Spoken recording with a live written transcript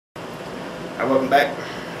Welcome back.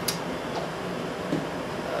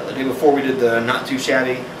 The day before we did the not too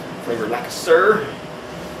shabby flavored like a sir. I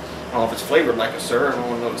don't know if it's flavored like a sir. I don't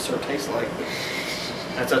want to know what a sir tastes like. But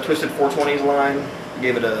that's a Twisted 420s line. I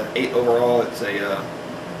gave it a 8 overall. It's a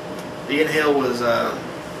the inhale was it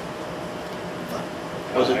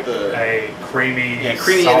a creamy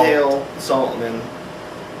creamy salt. Inhale salt and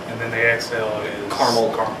then the exhale is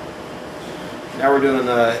caramel. Now we're doing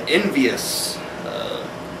Envious,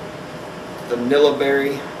 the Nilla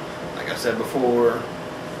berry. Like I said before,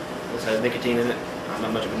 this has nicotine in it. I'm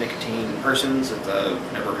not much of a nicotine person since I've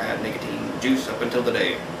never had nicotine juice up until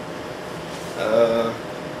today.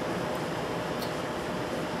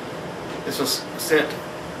 This was sent a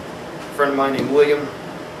friend of mine named William.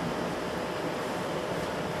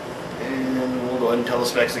 And we'll go ahead and tell the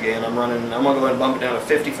specs again. I'm gonna go ahead and bump it down to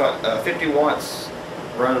 50 watts,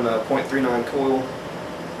 running a .39 coil.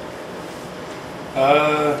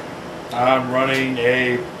 I'm running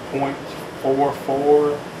a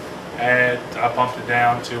 .44 and I bumped it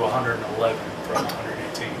down to 111 from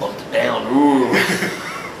 118. Bumped it down. Ooh. I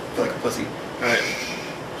feel like a pussy. Alright.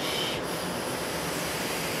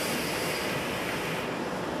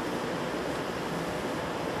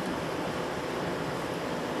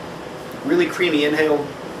 Really creamy inhale.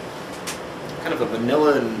 Kind of a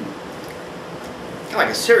vanilla and kind of like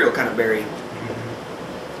a cereal kind of berry.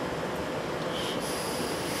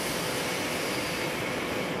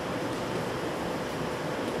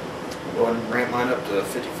 Go ahead and ramp mine up to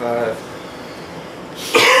 55.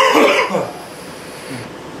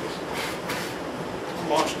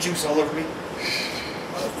 Launch juice all over me.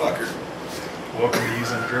 Motherfucker. Welcome to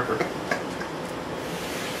using a dripper.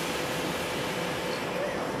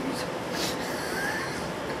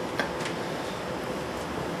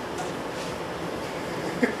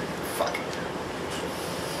 Fuck.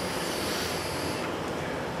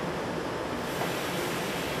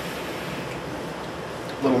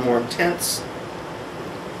 A little more intense.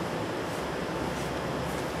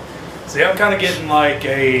 See, I'm kind of getting like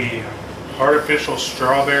a artificial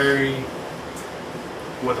strawberry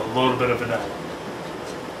with a little bit of vanilla.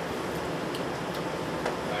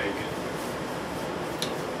 Like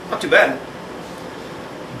Not too bad.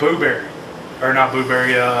 blueberry, or not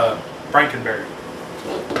blueberry, frankenberry.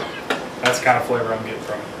 That's the kind of flavor I'm getting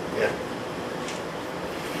from it. Yeah.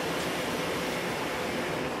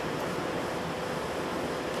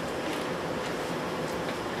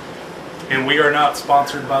 And we are not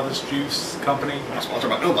sponsored by this juice company. I'm not sponsored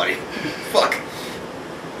by nobody. Fuck.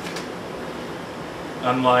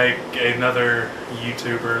 Unlike another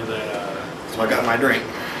YouTuber that So I got my drink.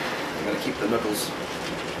 I gotta keep the knuckles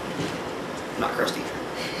not crusty.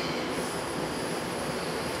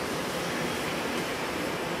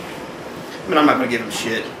 I mean, I'm not gonna give him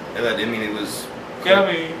shit. I mean, it was. yeah,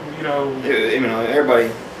 I mean, you know,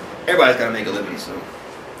 everybody's gotta make a living, so.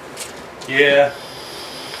 yeah.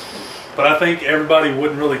 But I think everybody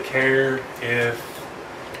wouldn't really care if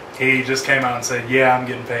he just came out and said, yeah, I'm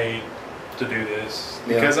getting paid to do this.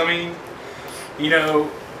 Because, I mean, you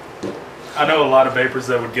know, I know a lot of vapors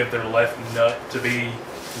that would give their left nut to be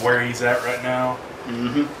where he's at right now.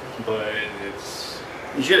 Mm-hmm. But it's...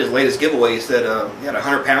 You should, his latest giveaway said he had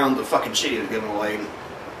 100 pounds of fucking shit he was giving away in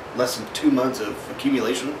less than 2 months of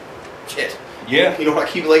accumulation. Shit. Yeah. You know what I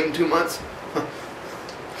accumulate in 2 months?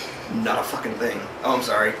 Not a fucking thing. Oh, I'm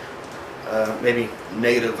sorry. Maybe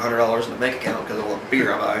negative $100 in the bank account because of what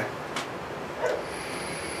beer I buy.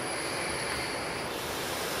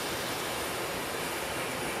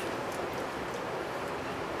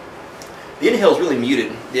 The inhale is really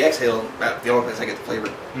muted. The exhale, about the only place I get the flavor.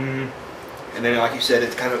 Mm-hmm. And then, like you said,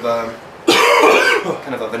 it's kind of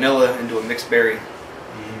kind of a vanilla into a mixed berry.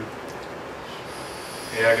 Mm-hmm.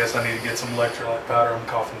 Yeah, I guess I need to get some electrolyte powder. I'm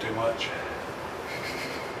coughing too much.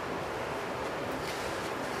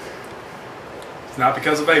 It's not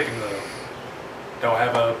because of vaping though. Don't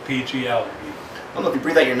have a PG allergy. I don't know if you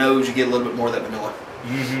breathe out your nose, you get a little bit more of that vanilla.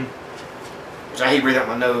 Mm-hmm. Which I hate breathing out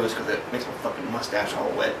my nose because it makes my fucking mustache all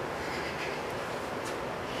wet.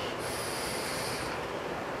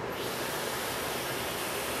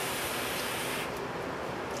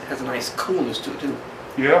 It has a nice coolness to it too.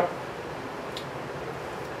 Yeah.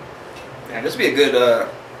 Yeah, this would be a good.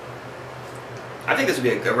 I think this would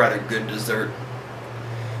be a rather good dessert.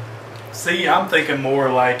 See, I'm thinking more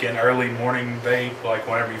like an early morning vape, like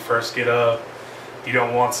whenever you first get up. You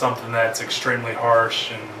don't want something that's extremely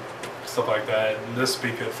harsh and stuff like that. And this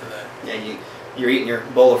would be good for that. Yeah, you're eating your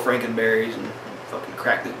bowl of frankenberries and fucking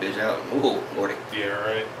crack this bitch out. Ooh, lordy. Yeah,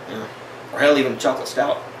 right. Yeah. Or hell, even chocolate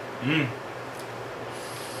stout. Mm.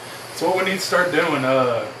 That's what we need to start doing,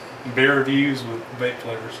 beer reviews with vape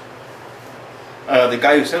flavors. The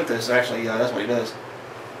guy who sent this, actually, that's what he does.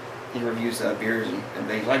 He reviews beers and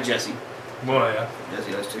things, like Jesse. Well, yeah.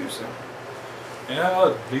 Jesse does too, so. Yeah,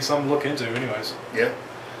 it'd be something to look into anyways. Yeah.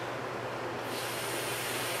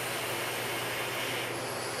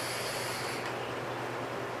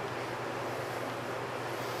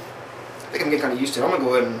 I think I'm getting kind of used to it. I'm going to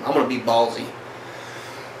go ahead and I'm going to be ballsy.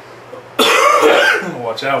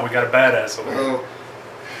 Watch out, we got a badass over here. Oh.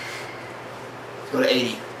 Let's go to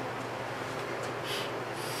 80.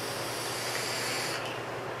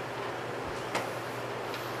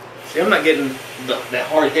 See, I'm not getting that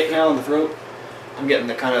hard hit now in the throat. I'm getting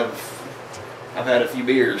the kind of, I've had a few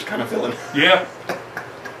beers kind of feeling. Yeah.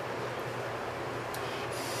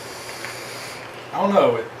 I don't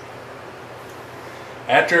know.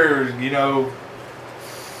 After, you know,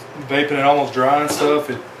 vaping it almost dry and stuff,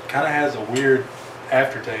 it kind of has a weird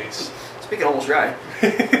aftertaste. Speaking of almost dry.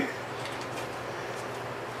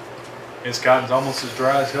 His cotton's almost as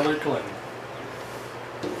dry as Hillary Clinton.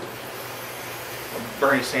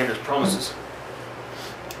 Bernie Sanders promises.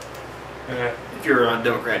 Yeah. If you're a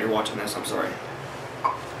Democrat, you're watching this, I'm sorry.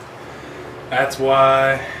 That's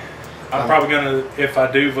why I'm probably going to, if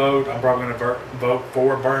I do vote, I'm probably going to vote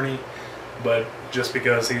for Bernie, but just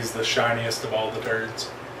because he's the shiniest of all the turds.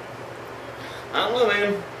 I don't know,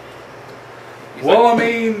 man. Well, I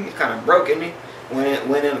mean, he's kind of broke, isn't he?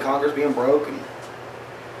 Went into Congress being broke, and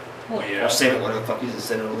well, yeah. or Senate, whatever the fuck he's a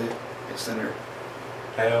senator. Senator.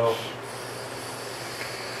 Hell,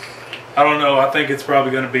 I don't know. I think it's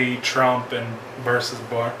probably going to be Trump and versus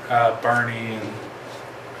Bernie,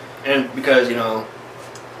 and because you know,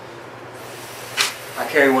 I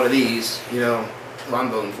carry one of these, you know, who I'm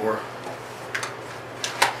voting for.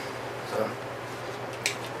 So.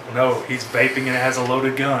 No, he's vaping and it has a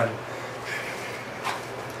loaded gun.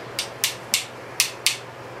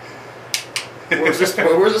 Where's this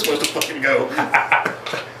supposed to fucking go?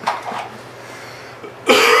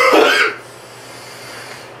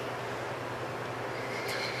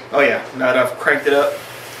 Oh yeah, now that I've cranked it up,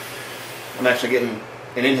 I'm actually getting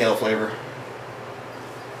an inhale flavor.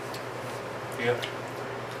 Yeah.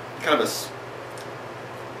 Kind of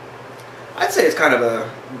I'd say it's kind of a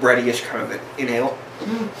bready-ish kind of an inhale.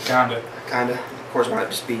 Kinda. Kinda. Of course, it might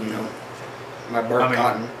just be, you know, my burnt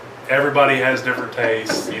cotton. Everybody has different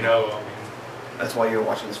tastes, you know. I mean, that's why you're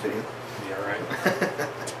watching this video. Yeah, right.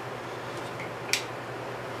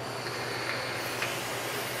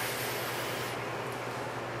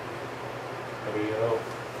 There we go.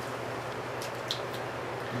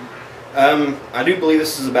 I do believe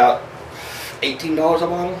this is about $18 a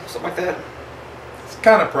bottle, something like that. It's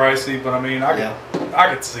kind of pricey, but I mean, I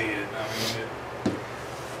could see it.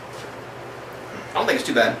 I don't think it's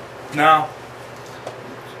too bad. No.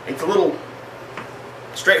 It's a little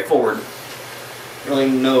straightforward. Really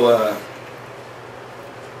no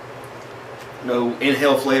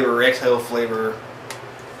inhale flavor or exhale flavor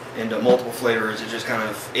into multiple flavors. It's just kind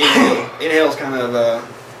of inhale's kind of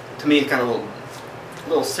to me it's kind of a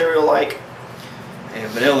little cereal-like, and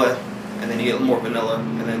vanilla, and then you get more vanilla,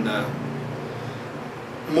 and then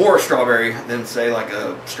more strawberry than say like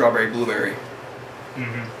a strawberry blueberry.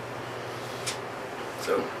 Mm-hmm.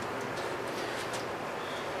 So,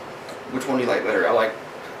 which one do you like better? I like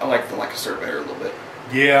the Lycosur better a little bit.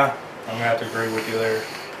 Yeah, I'm gonna have to agree with you there.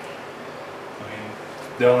 I mean,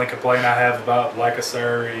 the only complaint I have about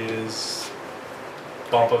Lycosur is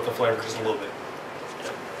bump up the flavor just a little bit.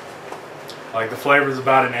 Like the flavor's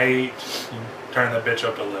about an 8, you turn that bitch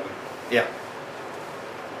up to 11. Yeah.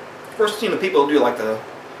 First, the people do like the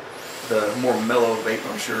more mellow vape,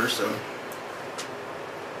 I'm sure. So,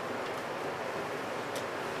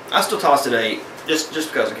 I still toss it at 8, just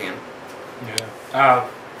because I can. Yeah, I'll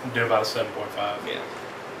do about a 7.5. Yeah.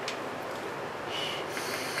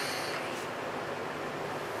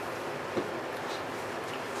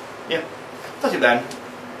 Yeah, not too bad.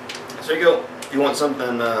 So there you go. If you want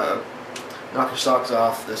something, knock your socks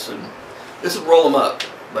off. This would roll them up,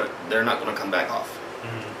 but they're not going to come back off.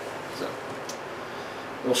 Mm-hmm. So,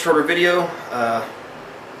 a little shorter video.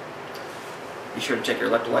 Be sure to check your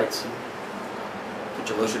electrolytes and put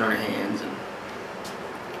your lotion on your hands and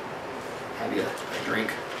have you a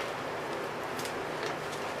drink.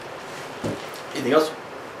 Anything else?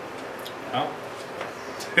 No.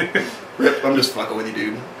 Rip, I'm just fucking with you,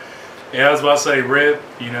 dude. Yeah, I was about to say, Rip,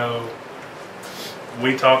 you know,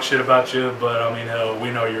 we talk shit about you, but I mean, hell,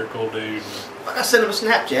 we know you're a cool dude. Like I sent him a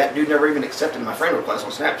Snapchat, dude never even accepted my friend request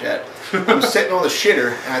on Snapchat. I'm sitting on the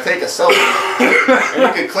shitter and I take a selfie and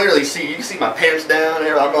you can clearly see, you can see my pants down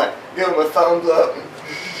and I'm like, give him a thumbs up.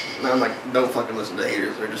 And I'm like, don't fucking listen to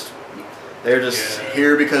haters. They're just Yeah.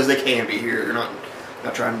 here because they can be here.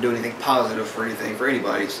 not trying to do anything positive for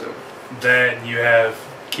anybody. So that, and you have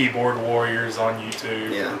keyboard warriors on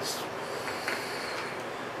YouTube. yeah.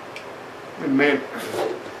 I mean,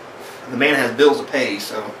 the man has bills to pay,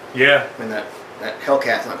 so yeah. I mean that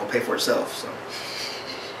Hellcat's not gonna pay for itself. So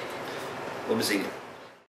we'll be seeing you.